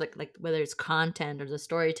around with like whether it's content or the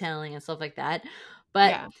storytelling and stuff like that. But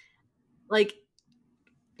yeah. like,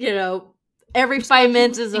 you know, every You still 5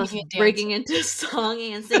 minutes keep is us singing and breaking dancing. into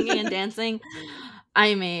songing and singing and dancing.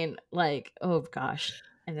 I mean, like, oh gosh,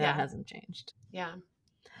 and that Yeah. hasn't changed. Yeah.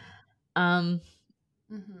 Um,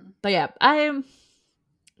 Mhm. but yeah,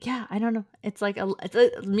 yeah, I don't know. It's like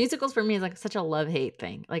musicals for me is like such a love hate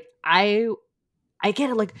thing. Like I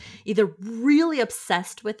get like either really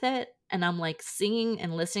obsessed with it and I'm like singing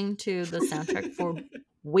and listening to the soundtrack for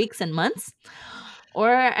weeks and months,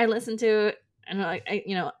 or I listen to it and like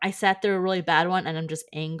I sat through a really bad one and I'm just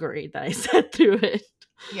angry that I sat through it.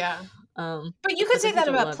 Yeah. Um, But you so could it's say like that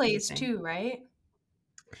such a about love hate plays thing. too, right?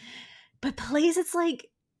 But plays, it's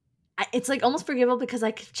like almost forgivable because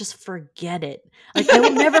I could just forget it. Like I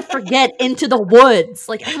will never forget Into the Woods.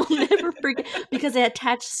 Like I will never forget because I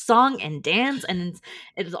attach song and dance and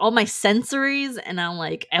it's all my sensories and I'm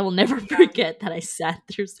like I will never Yeah. forget that I sat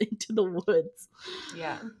through Into the Woods.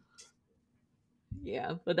 Yeah.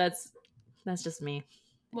 Yeah, but that's just me.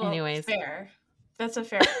 Well, Anyways. fair. That's a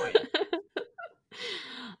fair point.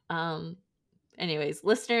 um anyways,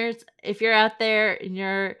 listeners, if you're out there and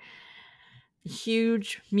you're a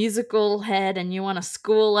huge musical head and you want to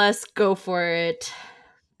school us, go for it.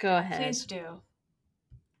 Go Yeah, ahead. please do.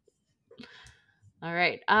 All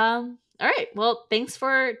right. All right. Well, thanks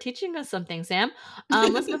for teaching us something, Sam.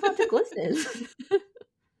 Let's move on to Glistens.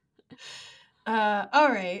 All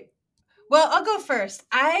right. Well, I'll go first.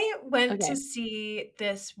 I went to Okay. see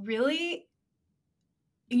this really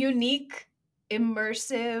unique,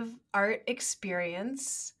 immersive art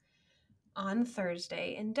experience on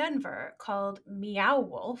Thursday in Denver called Meow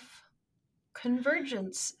Wolf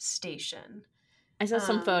Convergence Station. I saw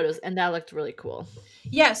some photos and that looked really cool.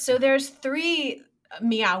 Yeah, so there's 3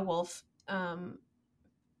 Meow Wolf.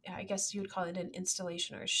 I guess you would call it an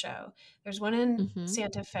installation or a show. There's one in Mm-hmm.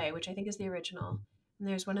 Santa Fe, which I think is the original, and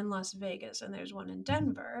there's one in Las Vegas, and there's one in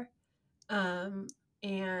Denver. Um,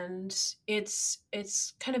 and it's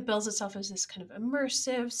kind of bills itself as this kind of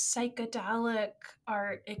immersive, psychedelic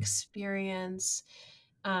art experience.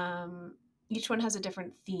 Um, each one has a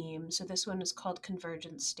different theme. So this one is called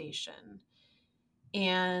Convergence Station,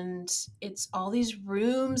 and it's all these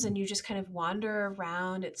rooms and you just kind of wander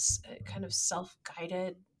around. It's a kind of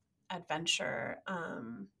self-guided adventure,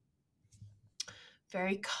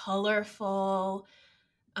 very colorful,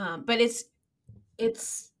 but it's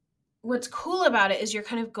what's cool about it is you're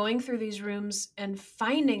kind of going through these rooms and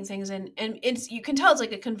finding things, and it's, you can tell it's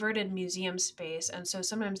like a converted museum space, and so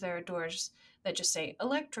sometimes there are doors that just say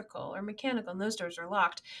electrical or mechanical and those doors are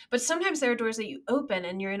locked, but sometimes there are doors that you open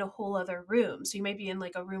and you're in a whole other room. So you might be in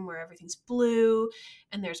like a room where everything's blue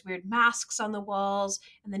and there's weird masks on the walls,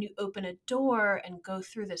 and then you open a door and go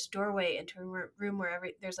through this doorway into a room where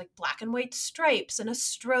there's like black and white stripes and a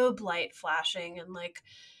strobe light flashing and like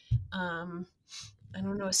I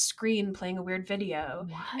don't know, a screen playing a weird video,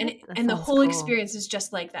 What? That and the sounds whole cool. experience is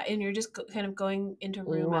just like that, and you're just kind of going into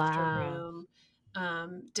room after Wow.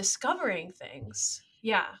 room, discovering things.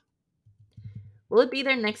 Yeah, Will it be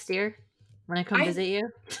there next year when I come I visit you?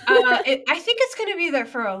 I think it's going to be there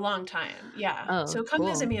for a long time. Yeah, Oh, so come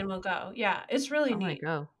visit cool. me and we'll go. Yeah, it's really I want to neat,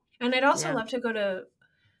 go. and I'd also Yeah. love to go to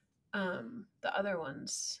the other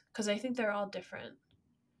ones because I think they're all different.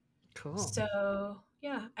 Cool. So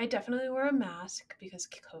yeah, I definitely wear a mask because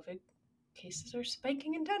COVID cases are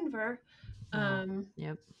spiking in Denver. Oh, Um,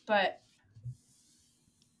 yep. but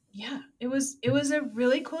yeah, it was a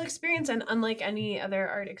really cool experience and unlike any other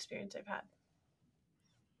art experience I've had.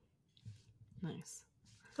 Nice.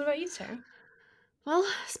 What about you, Sarah? Well,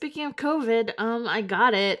 speaking of COVID, I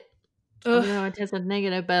got it. Ugh. Even though I tested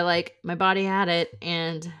negative, but like my body had it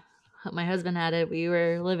and my husband had it. We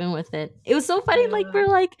were living with it. It was so funny. Like Yeah. we're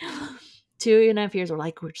like 2.5 years. We're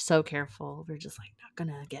like we're so careful. We're just like not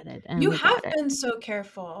gonna get it, and You we got have it. been so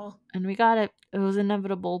careful. And we got it. It was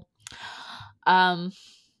inevitable. Um,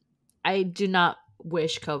 I do not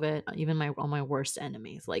wish COVID. Even all my worst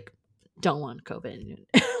enemies like don't want COVID.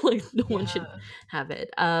 Like no one should Yeah. have it.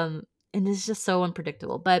 And it's just so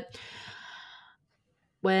unpredictable. But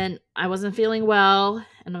when I wasn't feeling well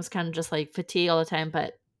and I was kind of just like fatigued all the time,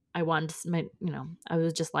 but I wanted to, I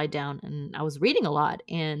would just lie down and I was reading a lot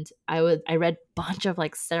and I read a bunch of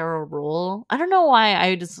like Sarah Rule. I don't know why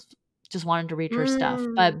I just wanted to read her stuff,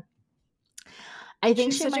 but Mm. I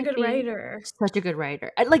think She's she such a might good be writer. such a good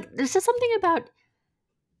writer. Like there's just something about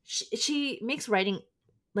she makes writing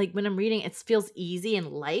like when I'm reading it feels easy and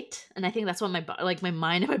light, and I think that's what like my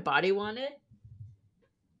mind and my body wanted.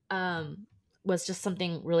 Um was just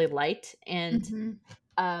something really light and Hmm.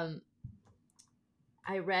 um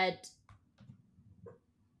I read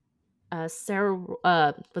Sarah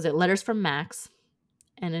was it Letters from Max,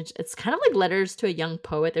 and it's kind of like letters to a young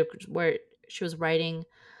poet where she was writing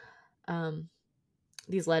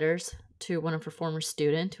these letters to one of her former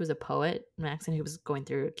students who was a poet, Max, and who was going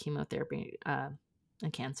through chemotherapy and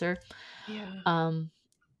cancer. Yeah. And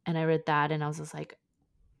I read that, and I was just like,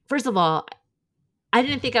 first of all, I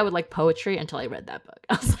didn't think I would like poetry until I read that book.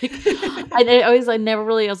 I was like, I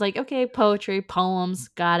was like, okay, poetry, poems,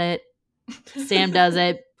 got it. Sam does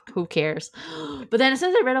it. Who cares? But then as soon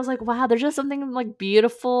as I read, I was like, wow, there's just something like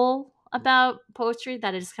beautiful about poetry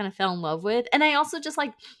that I just kind of fell in love with. And I also just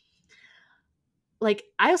like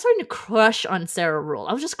I was starting to crush on Sarah Rule.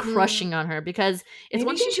 I was just crushing on her because it's Maybe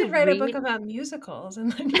one she thing should to write a read. book about musicals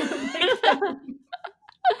and then you would like them.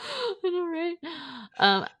 I know, right?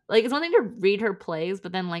 It's one thing to read her plays,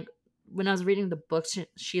 but then when I was reading the books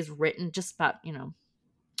she has written just about,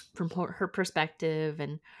 from her perspective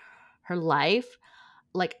and her life,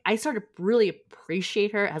 I started to really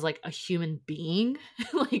appreciate her as a human being.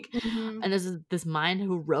 Mhm. And this mind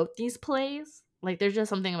who wrote these plays. There's just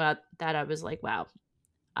something about that I was like, wow,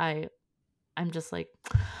 I'm just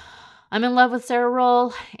I'm in love with Sarah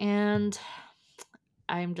Roll, and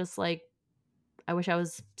I'm just I wish I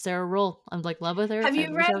was Sarah Roll. I'm love with her. Have I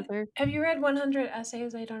you wish read I was her. 100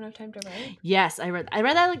 Essays I Don't Have Time to Write? Yes, I read that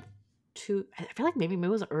I feel like maybe it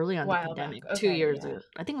was early A on the while back. pandemic, 2 Okay, years yeah. ago.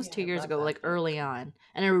 I think it was Yeah, 2 I years love ago, that early book. on,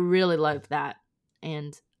 and I really loved that.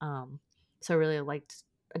 And so I really liked.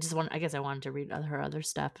 I guess I wanted to read her other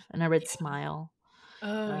stuff, and I read Yeah. Smile.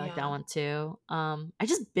 Oh, I like that yeah. one too. I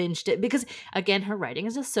just binged it because again, her writing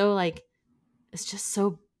is just so it's just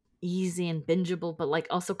so easy and bingeable, but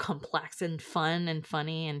also complex and fun and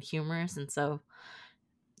funny and humorous, and so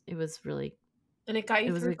it was really And it got it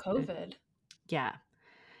you was through a COVID. yeah.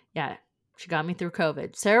 Yeah, she got me through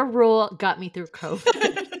COVID. Sarah Rule got me through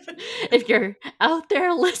COVID. If you're out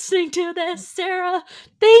there listening to this, Sarah,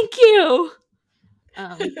 thank you.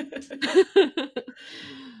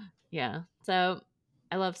 Yeah, so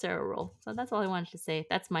I love Sarah Rule. So that's all I wanted to say.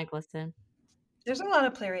 That's my glisten. There's a lot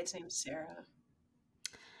of playwrights named Sarah.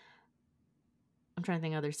 I'm trying to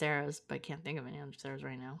think of other Sarahs, but I can't think of any other Sarahs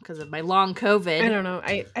right now because of my long COVID. I don't know.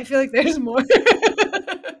 I feel like there's more.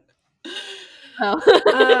 Oh.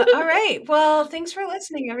 All right. Well, thanks for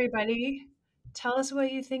listening, everybody. Tell us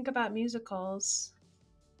what you think about musicals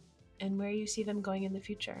and where you see them going in the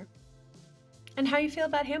future, and how you feel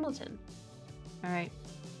about Hamilton. All right.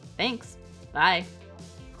 Thanks. Bye.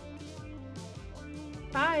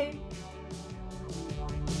 Bye.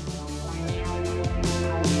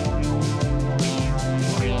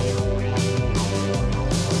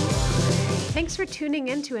 Thanks for tuning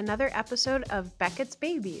in to another episode of Beckett's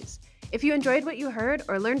Babies. If you enjoyed what you heard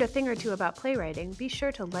or learned a thing or two about playwriting, be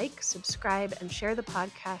sure to like, subscribe, and share the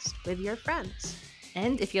podcast with your friends.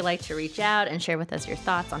 And if you'd like to reach out and share with us your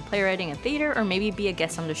thoughts on playwriting and theater, or maybe be a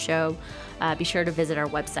guest on the show, be sure to visit our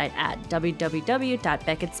website at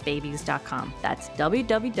www.beckettsbabies.com. That's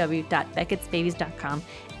www.beckettsbabies.com,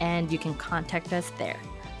 and you can contact us there.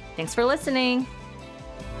 Thanks for listening.